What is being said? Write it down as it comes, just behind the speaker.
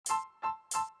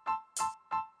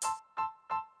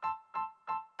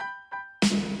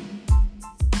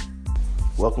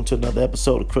Welcome to another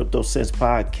episode of Crypto Sense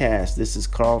Podcast. This is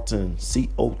Carlton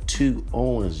CO2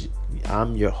 Owens.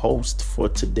 I'm your host for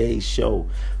today's show.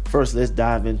 First, let's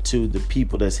dive into the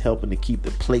people that's helping to keep the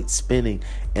plate spinning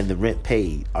and the rent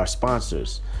paid, our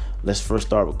sponsors. Let's first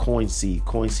start with CoinSeed.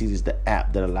 CoinSeed is the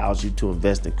app that allows you to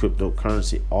invest in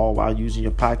cryptocurrency all while using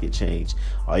your pocket change.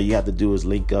 All you have to do is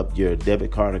link up your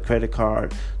debit card or credit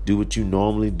card, do what you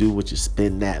normally do, which is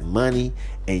spend that money,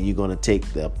 and you're going to take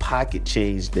the pocket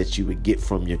change that you would get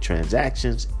from your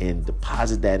transactions and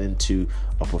deposit that into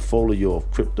a portfolio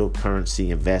of cryptocurrency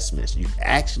investments. You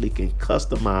actually can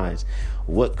customize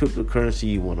what cryptocurrency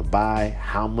you want to buy,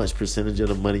 how much percentage of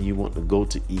the money you want to go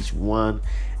to each one,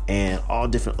 and all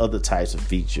different other types of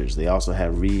features. They also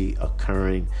have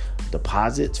reoccurring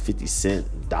deposits, 50 cents,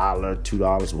 $1,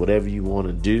 $2, whatever you want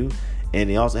to do. And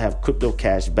they also have crypto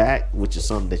cash back, which is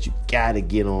something that you got to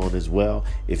get on as well.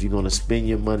 If you're going to spend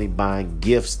your money buying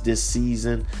gifts this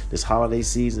season, this holiday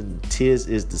season, tis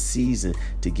is the season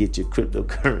to get your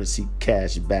cryptocurrency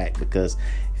cash back, because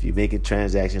if you're making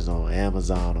transactions on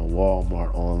Amazon or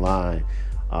Walmart online,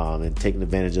 and taking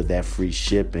advantage of that free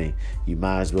shipping, you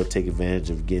might as well take advantage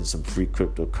of getting some free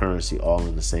cryptocurrency all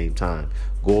in the same time.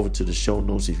 Go over to the show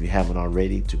notes if you haven't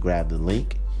already to grab the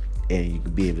link, and you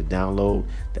can be able to download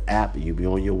the app, and you'll be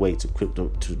on your way to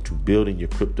building your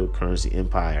cryptocurrency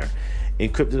empire.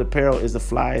 Encrypted Apparel is the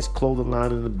flyest clothing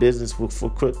line in the business for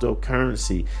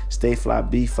cryptocurrency. Stay fly,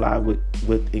 be fly with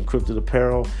Encrypted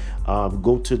Apparel.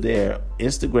 Go to their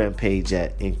Instagram page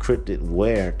at Encrypted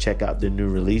Wear. Check out their new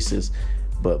releases.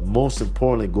 But most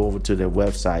importantly, go over to their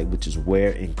website, which is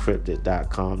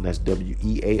wearencrypted.com. That's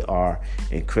WEAR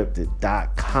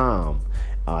encrypted.com.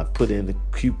 Put in the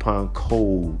coupon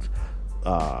code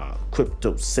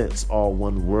CryptoSense, all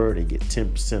one word, and get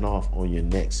 10% off on your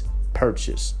next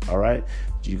purchase. All right.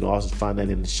 You can also find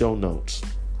that in the show notes.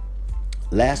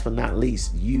 Last but not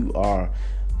least, you are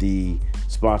the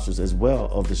sponsors as well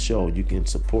of the show. You can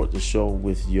support the show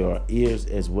with your ears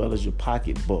as well as your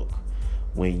pocketbook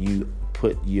when you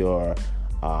put your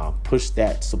push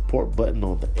that support button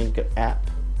on the Anchor app,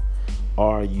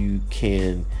 or you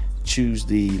can choose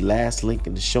the last link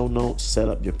in the show notes, set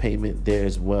up your payment there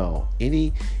as well.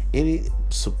 Any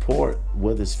support,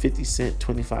 whether it's 50 cents,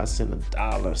 25 cents,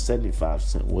 $1, 75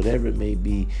 cents, whatever it may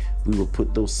be, we will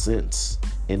put those cents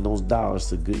and those dollars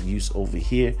to good use over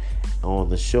here on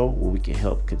the show, where we can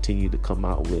help continue to come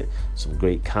out with some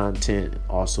great content and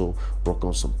also work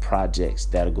on some projects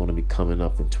that are going to be coming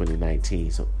up in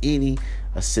 2019. So any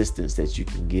assistance that you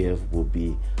can give will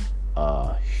be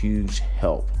a huge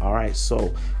help. All right,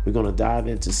 so we're going to dive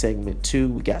into segment 2.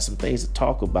 We got some things to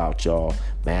talk about, y'all.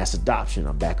 Mass adoption.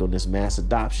 I'm back on this mass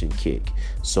adoption kick,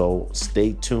 so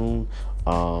stay tuned.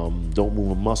 Don't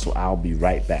move a muscle. I'll be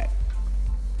right back.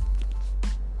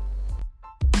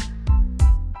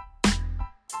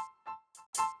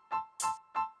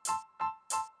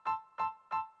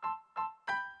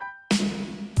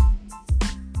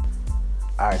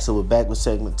 All right, so we're back with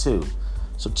segment 2.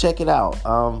 So check it out.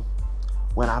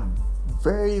 When I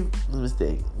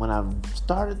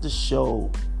started the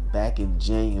show back in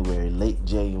late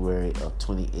January of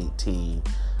 2018,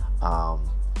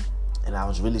 and I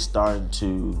was really starting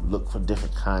to look for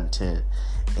different content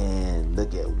and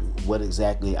look at what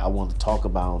exactly I wanted to talk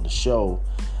about on the show.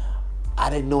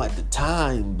 I didn't know at the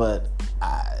time, but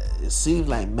it seemed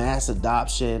like mass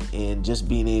adoption and just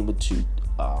being able to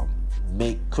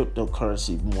make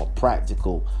cryptocurrency more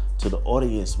practical to the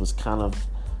audience was kind of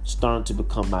starting to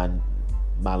become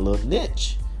my little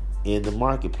niche in the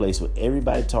marketplace, with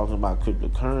everybody talking about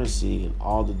cryptocurrency and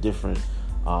all the different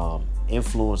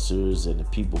influencers and the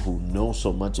people who know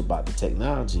so much about the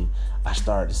technology. I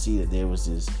started to see that there was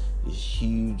this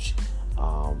huge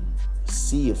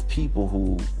sea of people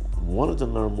who wanted to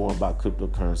learn more about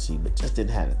cryptocurrency, but just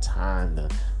didn't have the time to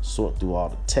sort through all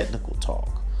the technical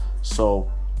talk.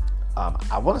 So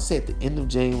I want to say at the end of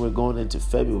January going into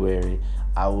February,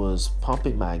 I was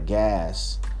pumping my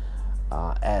gas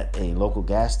at a local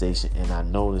gas station, and I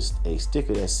noticed a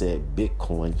sticker that said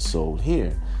Bitcoin sold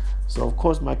here. So of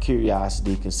course my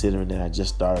curiosity, considering that I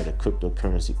just started a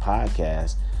cryptocurrency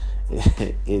podcast,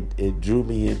 it drew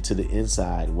me into the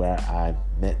inside, where I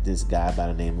met this guy by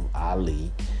the name of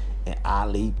Ali, and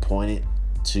Ali pointed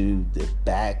to the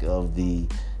back of the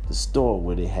store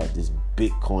where they had this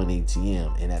Bitcoin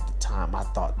ATM. And at the time I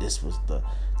thought this was the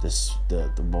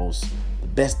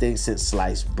best thing since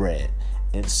sliced bread.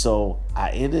 And so I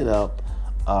ended up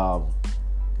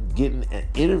getting an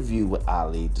interview with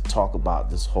Ali to talk about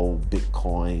this whole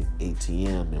Bitcoin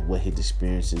ATM and what his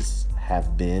experiences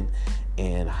have been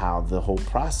and how the whole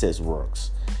process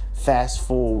works. Fast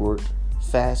forward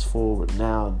fast forward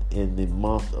now in the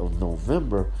month of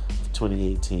November of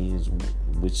 2018,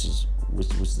 which is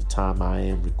the time I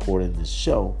am recording this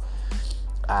show.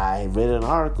 I read an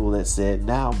article that said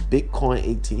now Bitcoin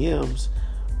ATMs,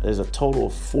 there's a total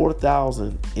of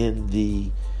 4,000 in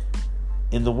the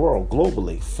world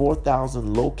globally.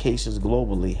 4,000 locations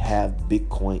globally have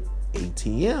Bitcoin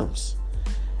ATMs.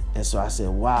 And so I said,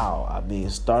 wow. I mean,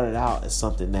 it started out as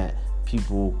something that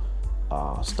people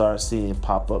started seeing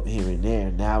pop up here and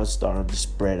there. Now it's starting to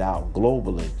spread out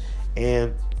globally.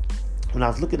 And when I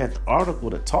was looking at the article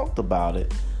that talked about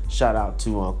it, shout out to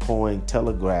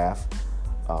Cointelegraph,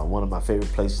 one of my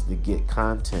favorite places to get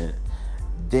content.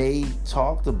 They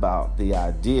talked about the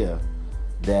idea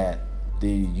that the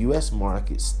U.S.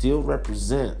 market still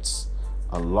represents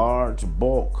a large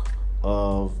bulk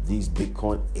of these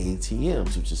Bitcoin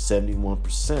ATMs, which is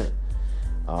 71%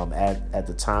 at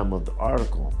the time of the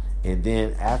article. And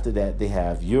then after that, they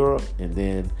have Europe, and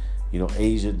then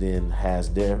Asia then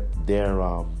has their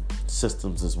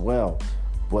systems as well.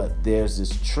 But there's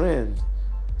this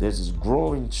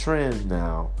growing trend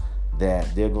now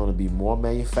that there are going to be more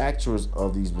manufacturers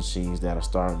of these machines that are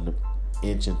starting to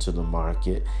inch into the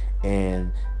market,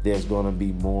 and there's going to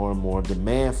be more and more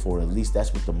demand for it. At least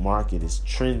that's what the market is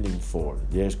trending for.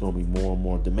 There's going to be more and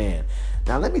more demand.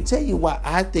 Now, let me tell you why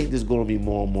I think there's going to be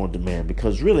more and more demand.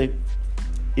 Because really,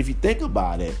 if you think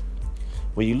about it,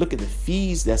 when you look at the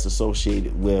fees that's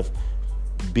associated with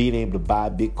being able to buy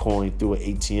Bitcoin through an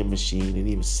ATM machine and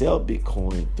even sell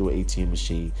Bitcoin through an ATM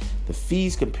machine, the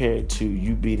fees compared to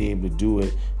you being able to do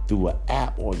it through an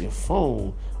app on your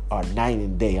phone are night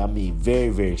and day. I mean, very,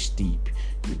 very steep.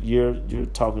 You're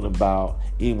talking about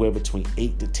anywhere between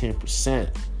 8 to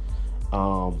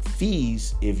 10%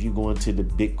 fees if you go into the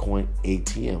Bitcoin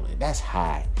ATM, and that's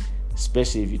high,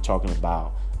 especially if you're talking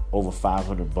about over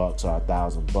 $500 or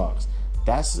 $1,000.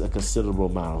 That's a considerable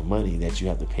amount of money that you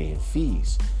have to pay in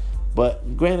fees.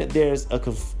 But granted, there's a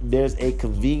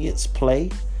convenience play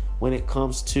when it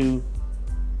comes to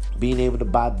being able to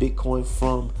buy Bitcoin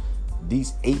from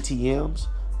these ATMs.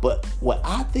 But what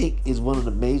I think is one of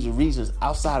the major reasons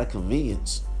outside of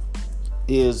convenience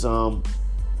is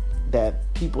that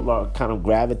people are kind of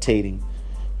gravitating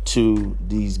to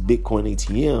these Bitcoin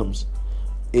ATMs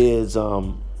is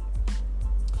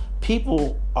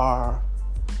people are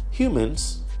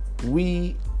humans.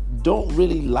 We don't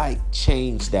really like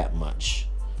change that much.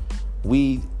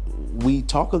 We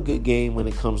talk a good game when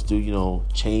it comes to,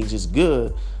 change is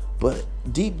good, but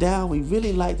deep down we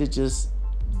really like to just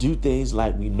do things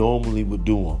like we normally would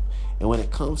do them. And when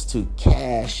it comes to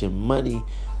cash and money,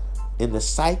 in the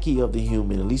psyche of the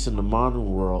human, at least in the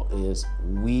modern world, is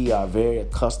we are very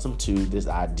accustomed to this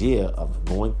idea of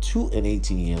going to an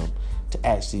ATM to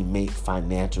actually make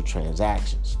financial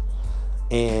transactions.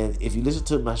 And if you listen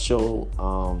to my show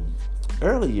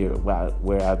earlier,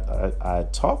 where I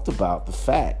talked about the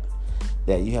fact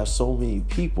that you have so many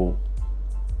people,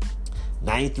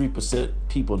 93%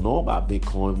 people know about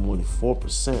Bitcoin, more than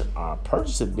 4% are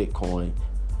purchasing Bitcoin.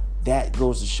 That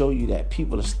goes to show you that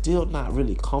people are still not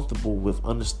really comfortable with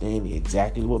understanding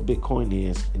exactly what Bitcoin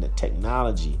is and the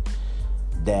technology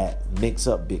that makes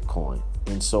up Bitcoin.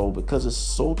 And so because it's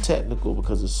so technical,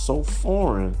 because it's so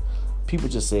foreign, people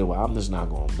just say, well, I'm just not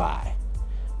going to buy.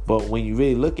 But when you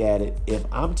really look at it, if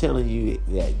I'm telling you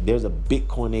that there's a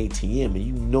Bitcoin ATM and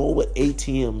you know what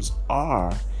ATMs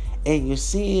are, and you're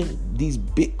seeing these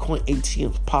Bitcoin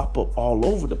ATMs pop up all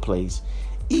over the place,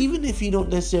 even if you don't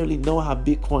necessarily know how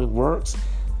Bitcoin works,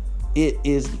 it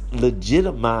is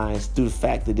legitimized through the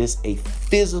fact that it's a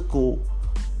physical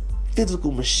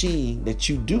machine that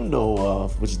you do know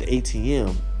of, which is the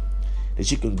ATM,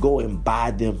 that you can go and buy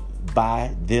them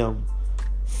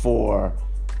for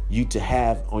you to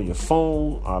have on your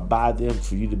phone, or buy them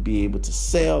for you to be able to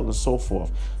sell and so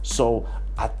forth. So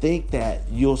I think that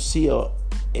you'll see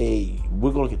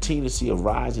we're going to continue to see a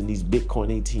rise in these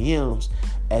Bitcoin ATMs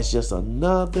as just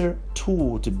another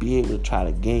tool to be able to try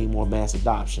to gain more mass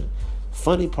adoption.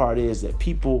 Funny part is that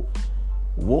people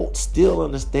won't still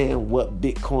understand what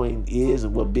Bitcoin is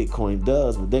and what Bitcoin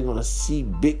does, but they're going to see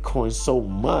Bitcoin so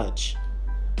much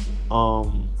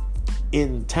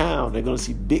in town. They're going to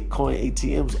see Bitcoin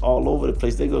ATMs all over the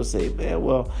place. They're going to say, man,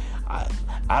 well,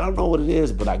 I don't know what it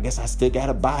is, but I guess I still got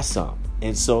to buy some.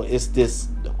 And so it's this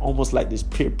almost like this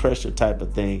peer pressure type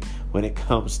of thing when it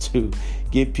comes to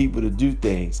get people to do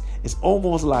things. It's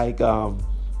almost like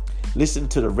listening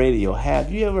to the radio.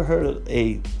 Have you ever heard of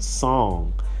a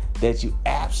song that you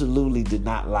absolutely did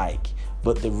not like,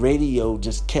 but the radio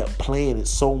just kept playing it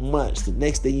so much, the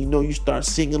next thing you know, you start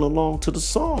singing along to the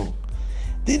song?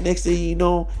 The next thing you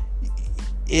know,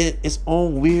 its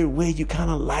own weird way, you kind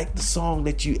of like the song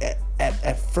that you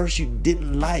at first you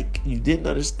didn't like, you didn't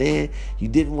understand, you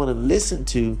didn't want to listen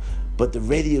to, but the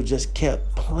radio just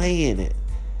kept playing it.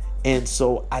 And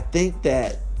so I think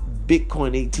that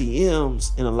Bitcoin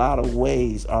ATMs in a lot of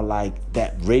ways are like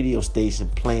that radio station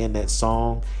playing that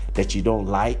song that you don't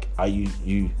like, or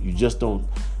you just don't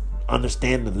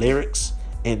understand the lyrics,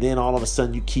 and then all of a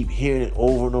sudden you keep hearing it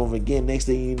over and over again. Next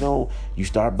thing you know, you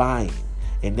start buying.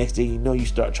 And next thing you know, you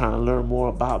start trying to learn more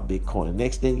about Bitcoin.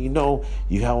 Next thing you know,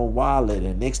 you have a wallet.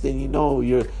 And next thing you know,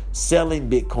 you're selling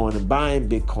Bitcoin and buying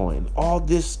Bitcoin. All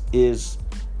this is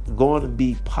going to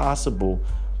be possible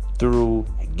through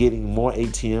getting more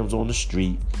ATMs on the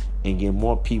street and getting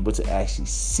more people to actually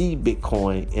see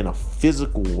Bitcoin in a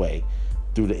physical way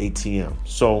through the ATM.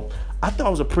 So I thought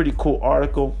it was a pretty cool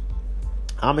article.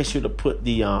 I'll make sure to put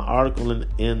the article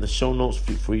in the show notes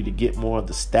for you to get more of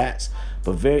the stats.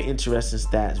 But very interesting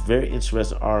stats, very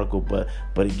interesting article. But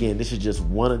again, this is just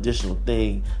one additional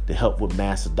thing to help with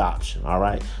mass adoption. All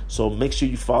right. So make sure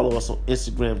you follow us on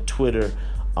Instagram, Twitter,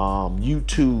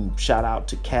 YouTube. Shout out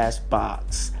to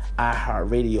Castbox,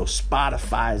 iHeartRadio,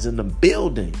 Spotify is in the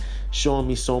building, showing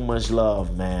me so much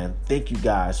love, man. Thank you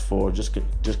guys for just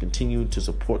continuing to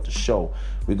support the show.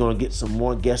 We're going to get some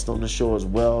more guests on the show as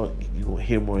well. You're going to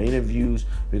hear more interviews.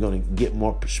 We're going to get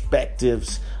more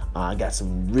perspectives. I got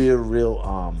some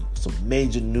real some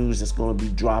major news that's going to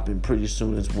be dropping pretty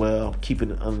soon as well.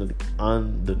 Keeping it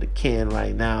under the can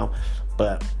right now,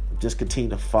 but just continue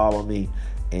to follow me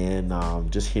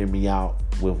and just hear me out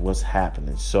with what's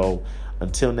happening. So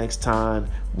until next time,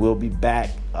 we'll be back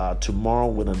tomorrow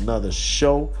with another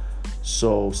show.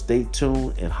 So stay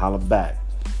tuned and holla back.